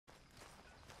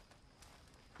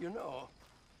You know,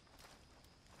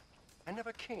 I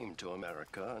never came to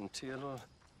America until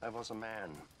I was a man.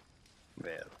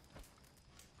 Well,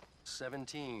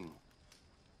 17.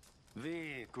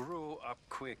 We grew up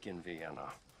quick in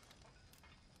Vienna.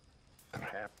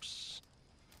 Perhaps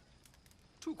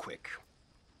too quick.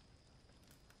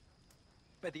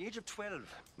 By the age of 12,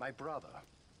 my brother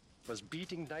was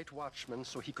beating night watchmen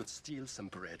so he could steal some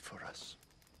bread for us.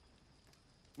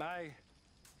 My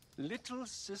little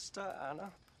sister,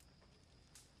 Anna,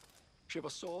 she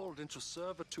was sold into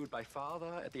servitude by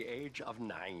father at the age of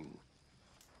 9.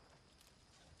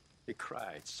 He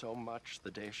cried so much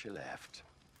the day she left.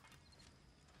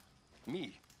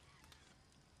 Me,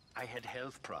 I had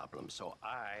health problems, so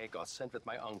I got sent with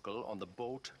my uncle on the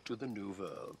boat to the New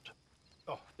World.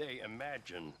 Oh, they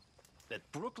imagine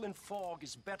that Brooklyn fog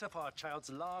is better for a child's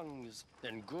lungs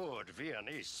than good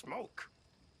Viennese smoke.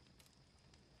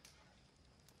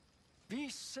 We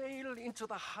sail into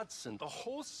the Hudson. The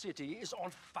whole city is on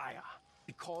fire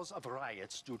because of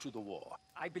riots due to the war.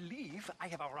 I believe I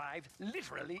have arrived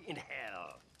literally in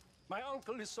hell. My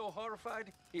uncle is so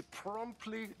horrified, he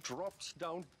promptly drops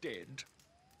down dead.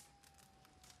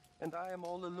 And I am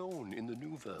all alone in the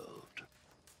New World.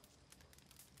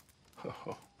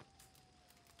 Oh,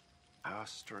 how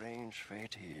strange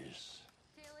fate is.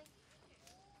 Tilly.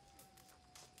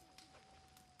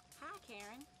 Hi,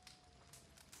 Karen.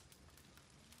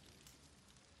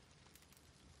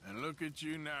 And look at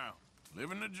you now,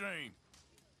 living the dream.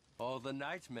 Or the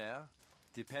nightmare,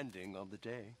 depending on the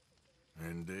day.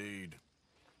 Indeed.